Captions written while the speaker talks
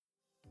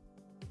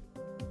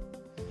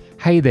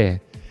Hey there,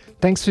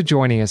 thanks for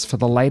joining us for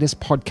the latest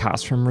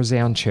podcast from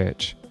Resound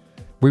Church.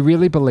 We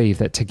really believe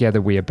that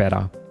together we are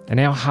better, and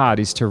our heart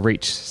is to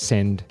reach,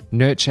 send,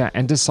 nurture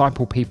and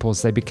disciple people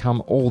as they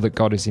become all that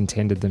God has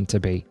intended them to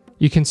be.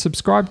 You can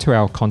subscribe to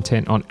our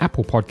content on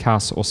Apple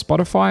Podcasts or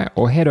Spotify,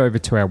 or head over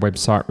to our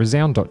website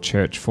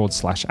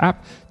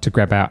resound.church/app to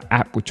grab our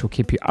app, which will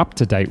keep you up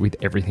to date with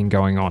everything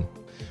going on.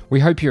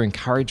 We hope you're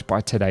encouraged by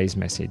today's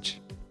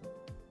message.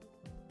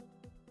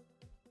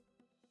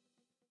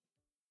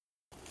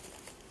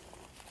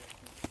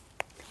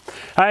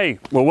 Hey,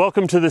 well,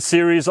 welcome to the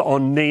series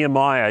on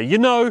Nehemiah. You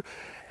know,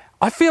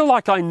 I feel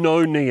like I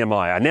know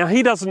Nehemiah. Now,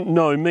 he doesn't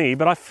know me,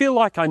 but I feel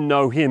like I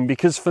know him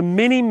because for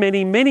many,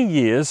 many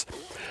years,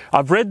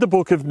 I've read the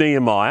book of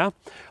Nehemiah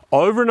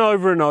over and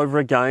over and over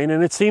again,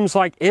 and it seems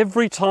like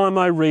every time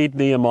I read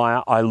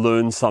Nehemiah, I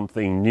learn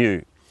something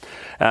new.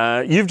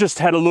 You've just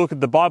had a look at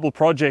the Bible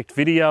Project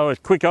video, a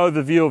quick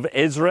overview of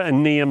Ezra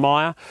and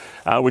Nehemiah,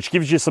 which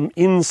gives you some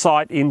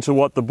insight into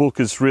what the book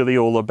is really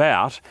all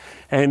about.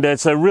 And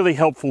it's a really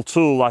helpful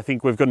tool. I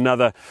think we've got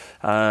another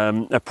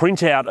a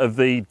printout of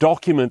the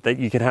document that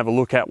you can have a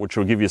look at, which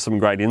will give you some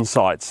great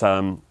insights.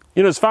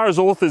 As far as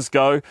authors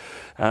go,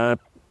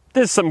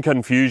 there's some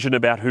confusion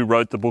about who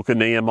wrote the book of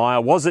Nehemiah.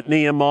 Was it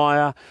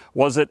Nehemiah?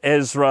 Was it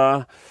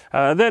Ezra?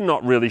 They're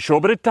not really sure,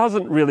 but it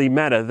doesn't really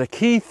matter. The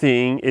key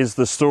thing is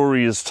the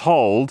story is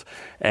told,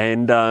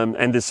 and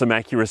there's some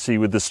accuracy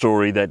with the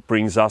story that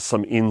brings us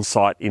some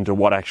insight into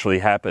what actually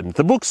happened.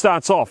 The book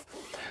starts off,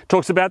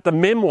 talks about the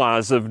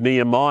memoirs of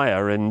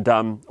Nehemiah, and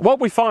what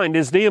we find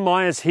is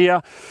Nehemiah's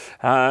here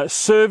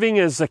serving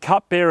as a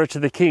cupbearer to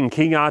the king,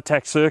 King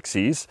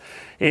Artaxerxes,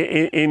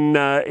 in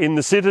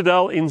the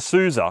citadel in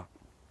Susa.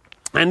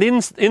 And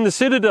in the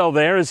citadel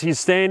there, as he's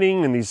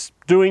standing and he's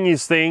doing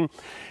his thing,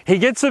 he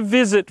gets a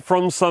visit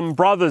from some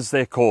brothers,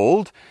 they're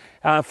called,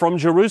 from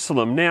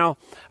Jerusalem. Now,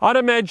 I'd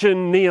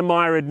imagine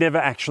Nehemiah had never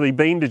actually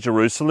been to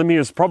Jerusalem. He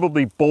was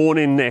probably born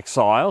in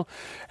exile.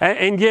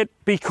 And yet,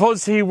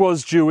 because he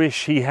was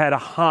Jewish, he had a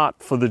heart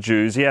for the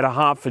Jews. He had a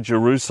heart for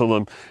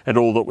Jerusalem and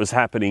all that was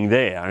happening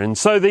there. And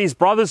so these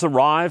brothers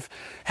arrive,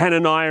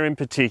 Hananiah in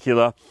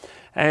particular.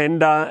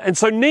 And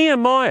so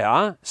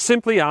Nehemiah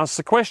simply asks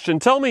the question,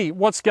 tell me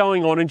what's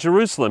going on in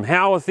Jerusalem.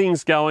 How are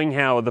things going?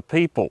 How are the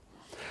people?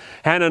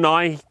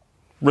 Hananiah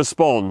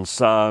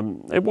responds.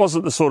 It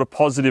wasn't the sort of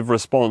positive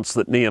response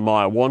that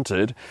Nehemiah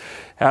wanted,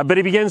 but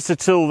he begins to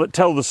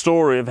tell the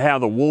story of how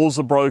the walls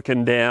are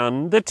broken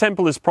down. The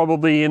temple is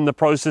probably in the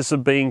process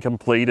of being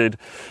completed,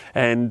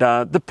 and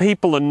the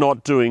people are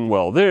not doing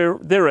well.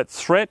 They're at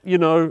threat. You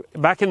know,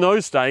 back in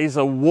those days,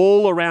 a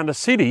wall around a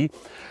city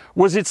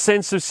was its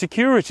sense of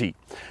security.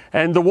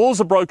 And the walls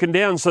are broken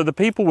down, so the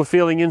people were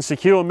feeling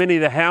insecure. Many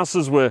of the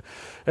houses were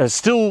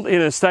still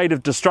in a state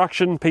of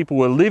destruction. People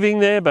were living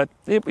there, but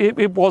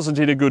it wasn't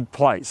in a good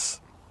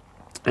place.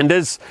 And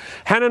as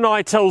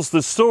Hananiah tells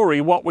the story,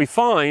 what we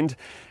find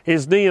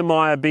is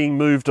Nehemiah being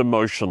moved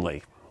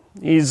emotionally.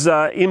 He's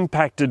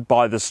impacted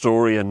by the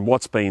story and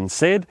what's been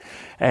said.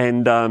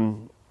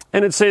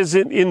 And it says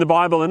in the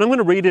Bible, and I'm going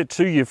to read it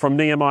to you from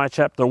Nehemiah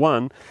chapter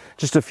 1,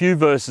 just a few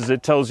verses,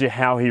 it tells you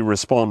how he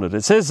responded.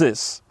 It says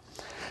this: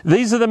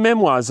 "These are the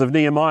memoirs of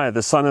Nehemiah,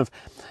 the son of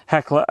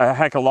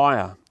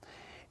Hakaliah.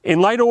 In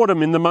late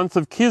autumn, in the month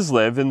of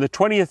Kislev, in the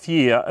 20th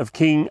year of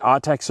King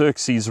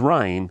Artaxerxes'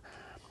 reign,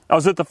 I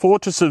was at the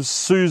fortress of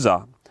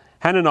Susa.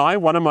 Hananiah,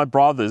 one of my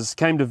brothers,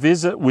 came to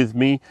visit with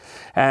me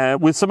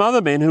with some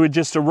other men who had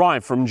just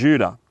arrived from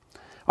Judah.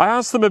 I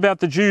asked them about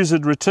the Jews who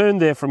had returned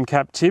there from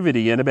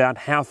captivity and about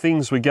how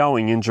things were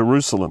going in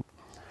Jerusalem.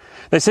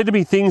 They said to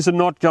me, things are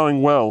not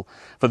going well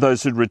for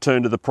those who'd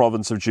returned to the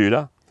province of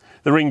Judah.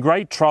 They're in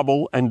great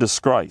trouble and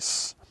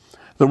disgrace.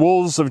 The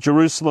walls of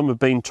Jerusalem have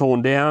been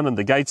torn down and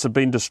the gates have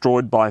been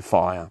destroyed by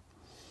fire.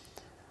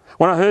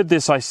 When I heard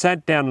this, I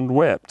sat down and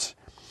wept.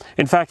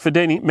 In fact, for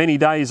many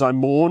days I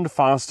mourned,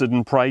 fasted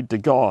and prayed to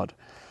God.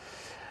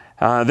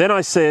 Then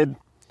I said,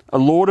 O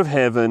Lord of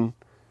heaven,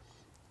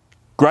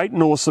 great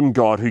and awesome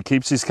God who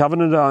keeps his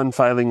covenant of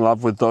unfailing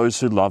love with those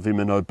who love him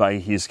and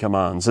obey his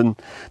commands." And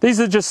these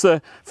are just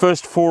the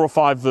first 4 or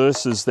 5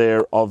 verses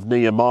there of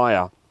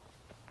Nehemiah.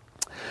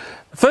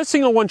 First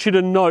thing I want you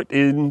to note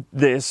in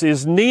this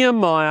is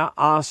Nehemiah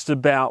asked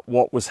about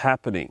what was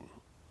happening.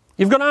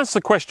 You've got to ask the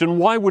question,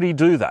 why would he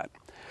do that?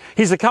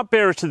 He's a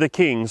cupbearer to the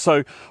king,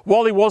 so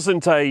while he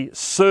wasn't a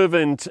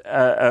servant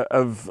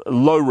of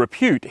low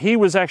repute, he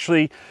was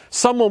actually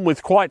someone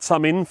with quite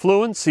some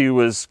influence. He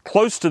was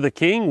close to the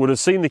king, would have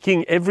seen the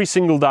king every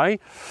single day.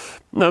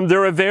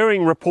 There are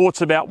varying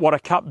reports about what a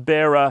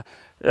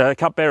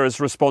cupbearer's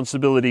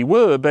responsibility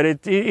were, but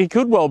it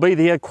could well be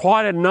that he had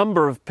quite a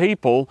number of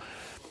people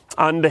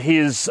under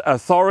his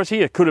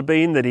authority. It could have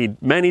been that he'd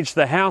managed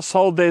the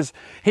household.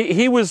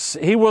 He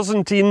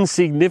wasn't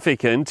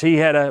insignificant. He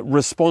had a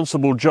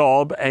responsible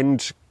job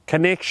and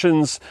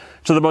connections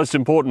to the most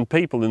important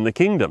people in the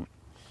kingdom.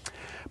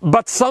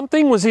 But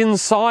something was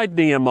inside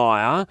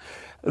Nehemiah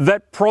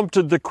that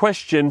prompted the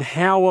question,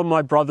 how are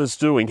my brothers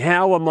doing?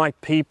 How are my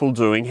people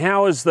doing?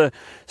 How is the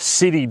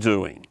city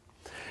doing?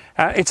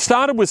 It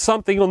started with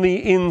something on the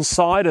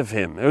inside of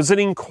him. It was an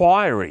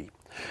inquiry.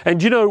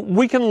 And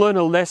we can learn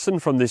a lesson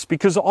from this,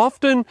 because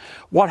often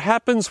what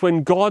happens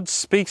when God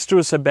speaks to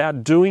us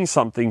about doing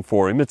something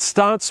for him, it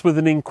starts with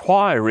an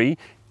inquiry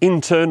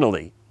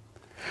internally.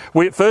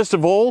 First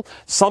of all,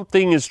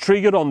 something is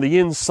triggered on the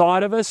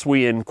inside of us.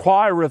 We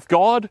inquire of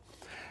God.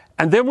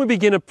 And then we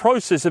begin a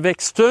process of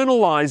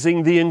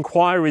externalizing the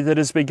inquiry that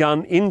has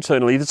begun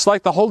internally. It's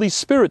like the Holy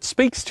Spirit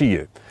speaks to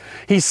you.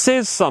 He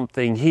says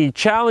something, he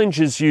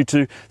challenges you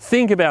to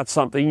think about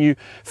something, you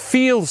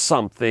feel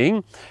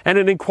something, and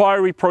an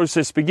inquiry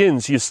process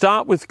begins. You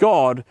start with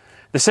God.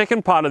 The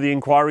second part of the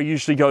inquiry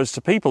usually goes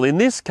to people. In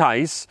this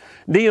case,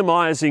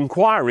 Nehemiah's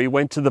inquiry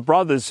went to the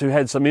brothers who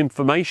had some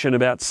information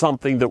about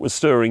something that was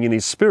stirring in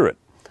his spirit.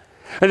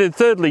 And then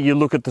thirdly, you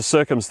look at the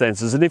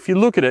circumstances. And if you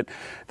look at it,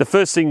 the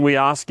first thing we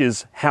ask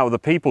is, how are the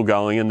people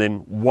going? And then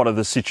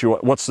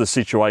what's the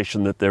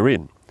situation that they're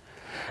in?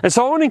 And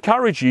so I want to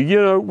encourage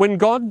you, when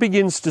God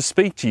begins to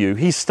speak to you,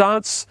 he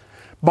starts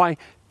by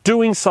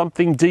doing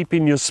something deep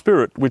in your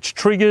spirit, which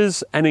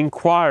triggers an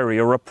inquiry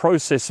or a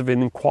process of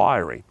an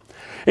inquiry.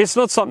 It's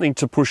not something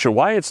to push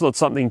away. It's not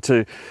something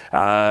to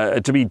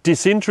be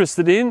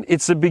disinterested in.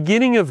 It's the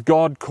beginning of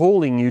God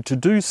calling you to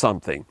do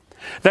something.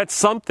 That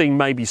something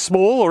may be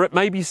small or it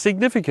may be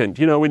significant.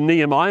 In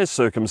Nehemiah's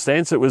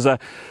circumstance, it was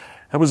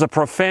a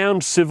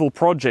profound civil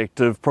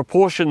project of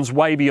proportions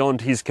way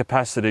beyond his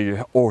capacity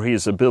or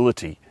his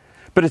ability.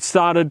 But it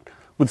started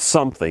with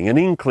something, an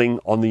inkling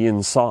on the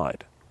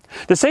inside.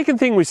 The second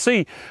thing we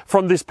see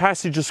from this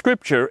passage of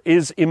Scripture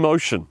is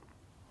emotion.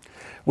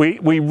 We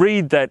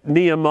read that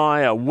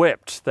Nehemiah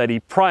wept, that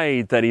he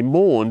prayed, that he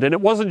mourned, and it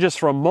wasn't just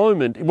for a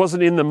moment. It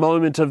wasn't in the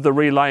moment of the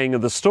relaying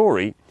of the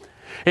story.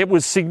 It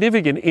was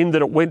significant in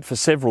that it went for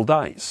several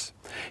days.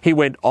 He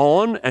went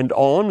on and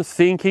on,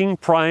 thinking,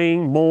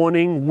 praying,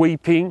 mourning,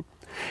 weeping.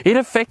 It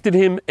affected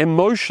him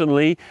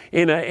emotionally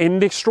in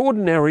an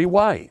extraordinary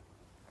way.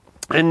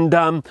 And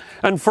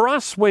for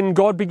us, when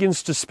God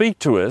begins to speak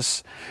to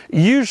us,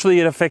 usually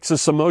it affects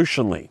us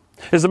emotionally.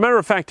 As a matter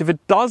of fact, if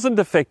it doesn't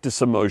affect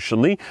us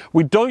emotionally,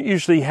 we don't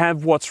usually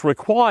have what's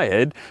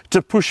required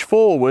to push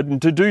forward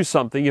and to do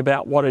something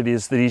about what it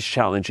is that he's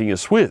challenging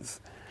us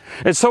with.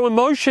 And so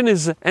emotion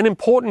is an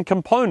important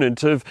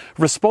component of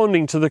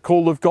responding to the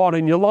call of God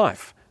in your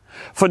life.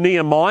 For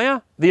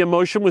Nehemiah, the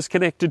emotion was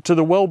connected to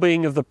the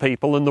well-being of the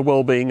people and the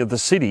well-being of the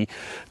city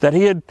that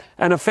he had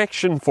an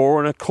affection for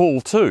and a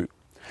call to.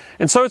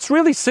 And so it's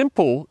really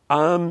simple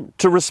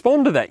to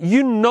respond to that.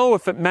 You know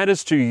if it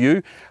matters to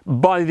you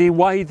by the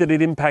way that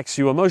it impacts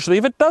you emotionally.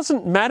 If it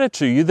doesn't matter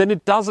to you, then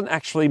it doesn't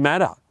actually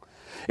matter.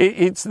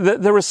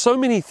 There are so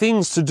many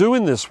things to do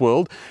in this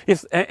world,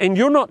 and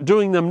you're not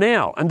doing them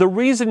now. And the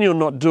reason you're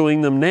not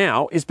doing them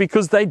now is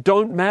because they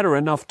don't matter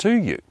enough to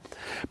you.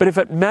 But if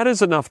it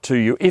matters enough to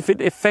you, if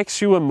it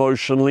affects you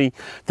emotionally,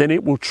 then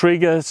it will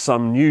trigger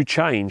some new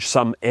change,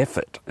 some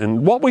effort.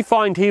 And what we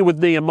find here with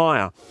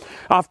Nehemiah,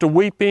 after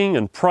weeping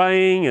and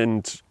praying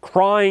and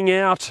crying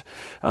out,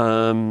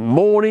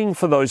 mourning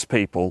for those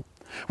people,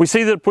 we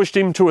see that it pushed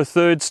him to a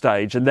third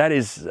stage, and that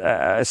is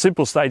a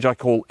simple stage I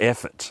call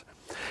effort.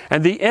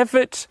 And the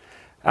effort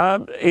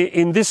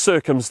in this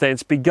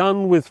circumstance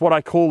began with what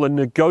I call a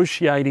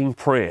negotiating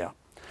prayer.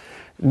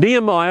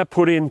 Nehemiah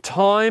put in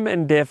time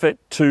and effort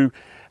to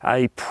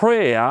a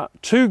prayer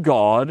to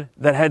God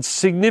that had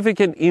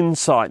significant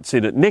insights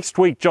in it. Next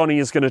week, Johnny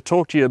is going to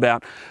talk to you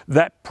about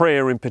that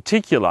prayer in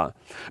particular.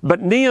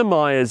 But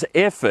Nehemiah's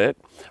effort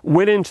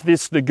went into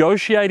this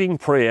negotiating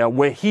prayer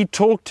where he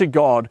talked to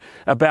God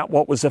about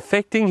what was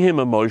affecting him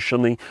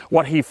emotionally,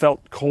 what he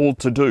felt called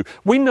to do.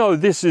 We know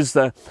this is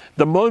the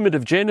moment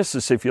of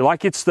Genesis, if you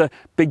like. It's the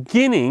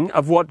beginning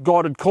of what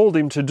God had called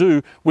him to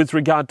do with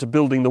regard to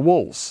building the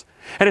walls.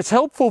 And it's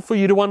helpful for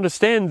you to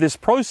understand this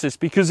process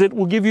because it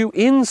will give you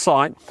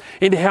insight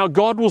into how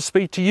God will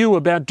speak to you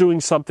about doing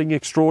something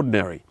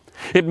extraordinary.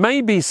 It may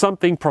be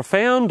something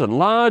profound and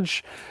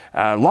large,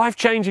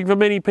 life-changing for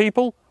many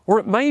people, or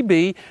it may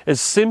be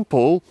as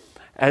simple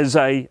as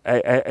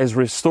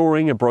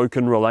restoring a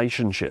broken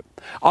relationship.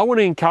 I want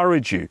to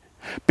encourage you.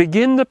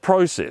 Begin the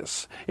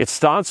process. It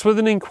starts with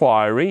an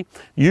inquiry,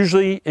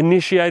 usually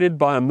initiated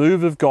by a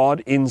move of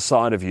God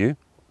inside of you.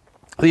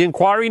 The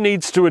inquiry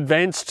needs to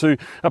advance to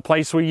a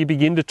place where you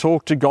begin to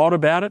talk to God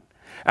about it,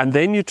 and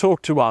then you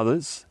talk to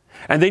others,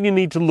 and then you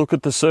need to look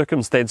at the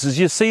circumstances.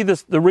 You see,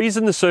 the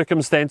reason the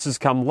circumstances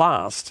come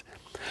last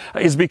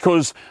is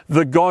because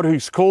the God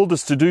who's called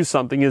us to do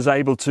something is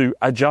able to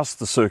adjust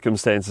the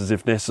circumstances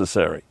if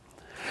necessary.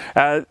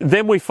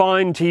 Then we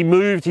find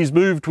he's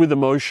moved with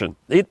emotion.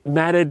 It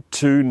mattered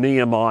to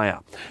Nehemiah.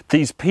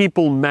 These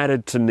people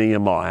mattered to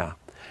Nehemiah.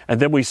 And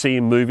then we see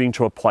him moving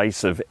to a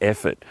place of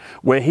effort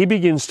where he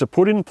begins to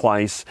put in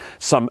place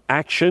some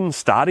action,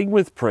 starting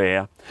with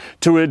prayer,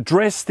 to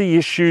address the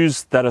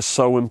issues that are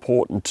so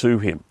important to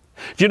him.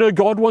 Do you know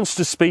God wants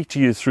to speak to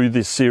you through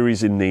this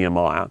series in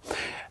Nehemiah?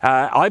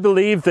 I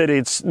believe that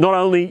it's not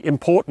only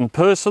important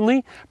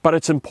personally, but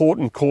it's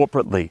important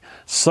corporately.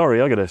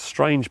 Sorry, I got a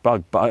strange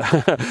bug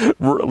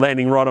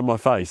landing right on my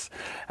face.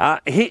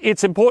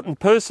 It's important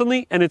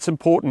personally and it's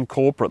important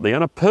corporately.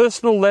 On a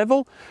personal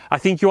level, I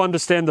think you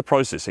understand the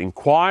process: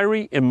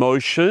 inquiry,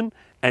 emotion,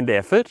 and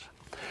effort.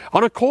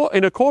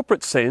 In a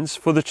corporate sense,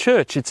 for the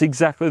church, it's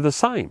exactly the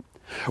same.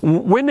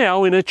 We're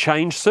now in a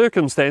changed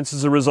circumstance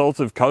as a result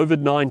of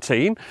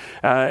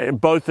COVID-19,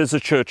 both as a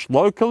church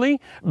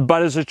locally,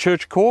 but as a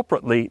church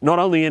corporately, not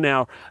only in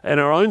our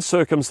own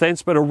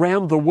circumstance, but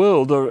around the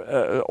world.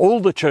 All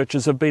the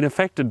churches have been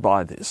affected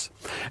by this.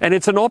 And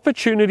it's an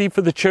opportunity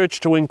for the church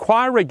to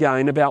inquire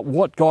again about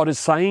what God is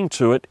saying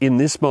to it in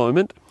this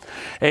moment.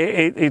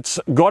 It's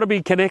got to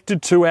be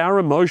connected to our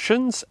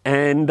emotions,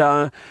 and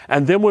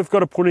then we've got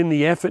to put in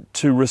the effort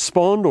to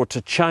respond or to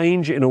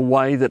change in a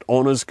way that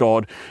honours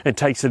God and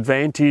takes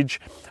advantage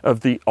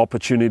of the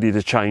opportunity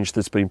to change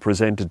that's been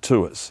presented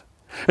to us.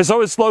 And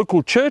so as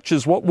local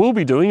churches, what we'll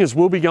be doing is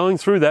we'll be going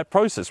through that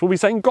process. We'll be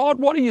saying, God,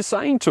 what are you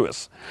saying to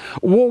us?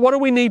 What do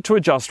we need to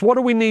adjust? What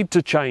do we need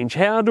to change?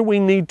 How do we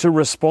need to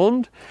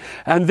respond?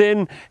 And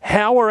then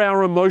how are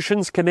our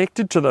emotions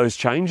connected to those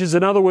changes?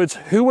 In other words,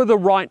 who are the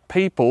right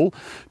people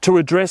to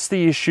address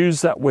the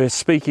issues that we're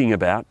speaking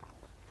about?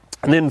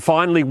 And then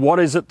finally, what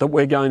is it that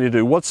we're going to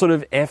do? What sort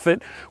of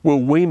effort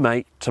will we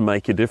make to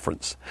make a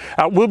difference?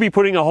 We'll be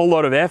putting a whole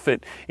lot of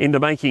effort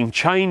into making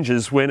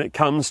changes when it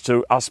comes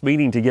to us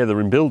meeting together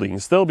in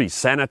buildings. There'll be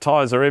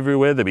sanitizer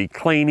everywhere, there'll be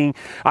cleaning.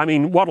 I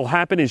mean, what'll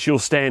happen is you'll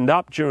stand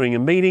up during a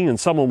meeting and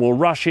someone will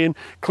rush in,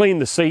 clean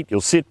the seat, you'll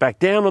sit back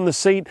down on the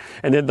seat,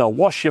 and then they'll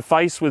wash your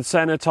face with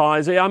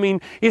sanitizer. I mean,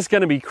 it's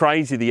going to be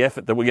crazy, the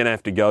effort that we're going to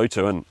have to go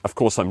to. And of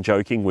course, I'm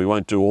joking, we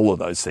won't do all of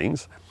those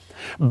things.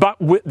 But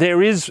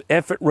there is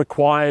effort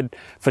required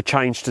for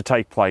change to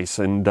take place,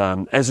 and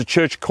as a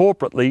church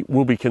corporately,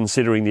 we'll be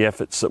considering the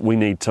efforts that we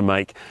need to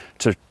make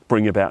to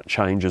bring about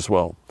change as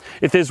well.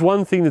 If there's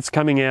one thing that's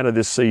coming out of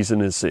this season,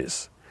 is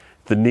this: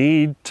 the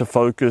need to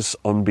focus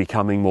on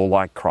becoming more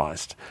like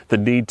Christ, the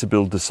need to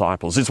build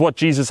disciples. It's what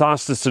Jesus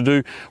asked us to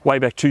do way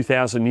back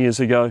 2,000 years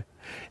ago.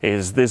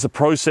 There's a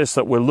process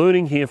that we're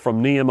learning here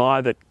from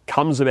Nehemiah that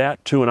comes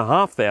about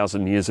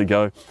 2,500 years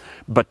ago.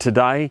 But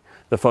today,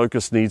 the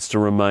focus needs to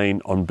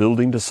remain on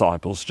building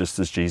disciples just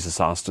as Jesus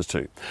asked us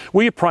to.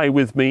 Will you pray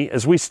with me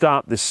as we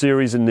start this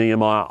series in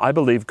Nehemiah? I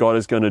believe God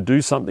is going to do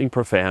something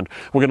profound.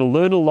 We're going to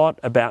learn a lot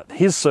about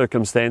his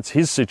circumstance,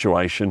 his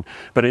situation,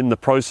 but in the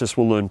process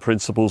we'll learn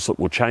principles that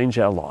will change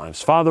our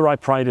lives. Father, I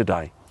pray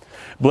today,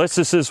 bless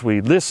us as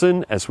we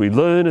listen, as we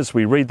learn, as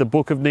we read the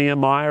book of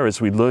Nehemiah,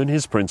 as we learn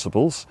his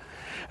principles.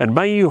 And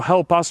may you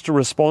help us to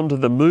respond to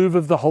the move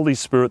of the Holy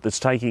Spirit that's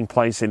taking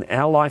place in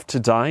our life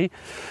today,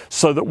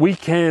 so that we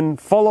can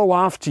follow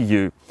after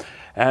you,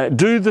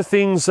 do the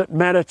things that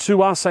matter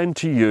to us and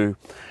to you,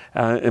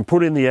 and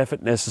put in the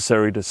effort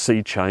necessary to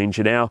see change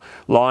in our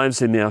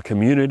lives, in our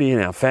community, in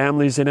our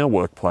families, in our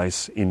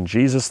workplace. In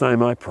Jesus'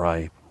 name I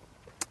pray.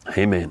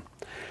 Amen.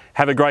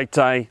 Have a great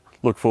day.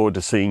 Look forward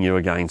to seeing you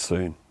again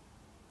soon.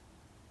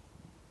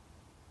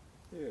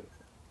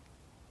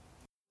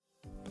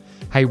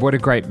 Hey, what a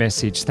great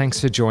message. Thanks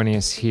for joining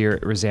us here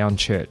at Resound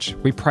Church.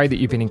 We pray that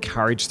you've been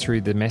encouraged through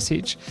the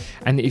message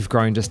and that you've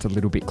grown just a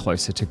little bit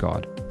closer to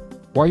God.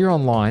 While you're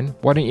online,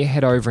 why don't you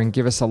head over and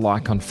give us a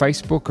like on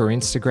Facebook or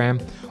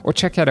Instagram, or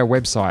check out our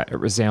website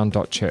at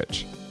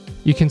resound.church.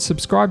 You can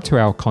subscribe to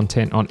our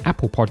content on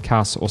Apple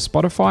Podcasts or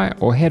Spotify,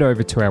 or head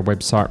over to our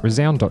website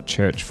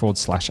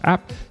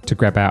resound.church/app to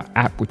grab our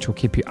app, which will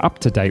keep you up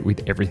to date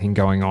with everything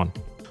going on.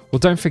 Well,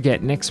 don't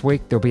forget, next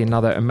week there'll be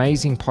another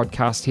amazing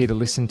podcast here to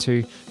listen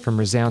to from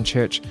Resound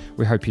Church.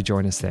 We hope you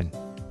join us then.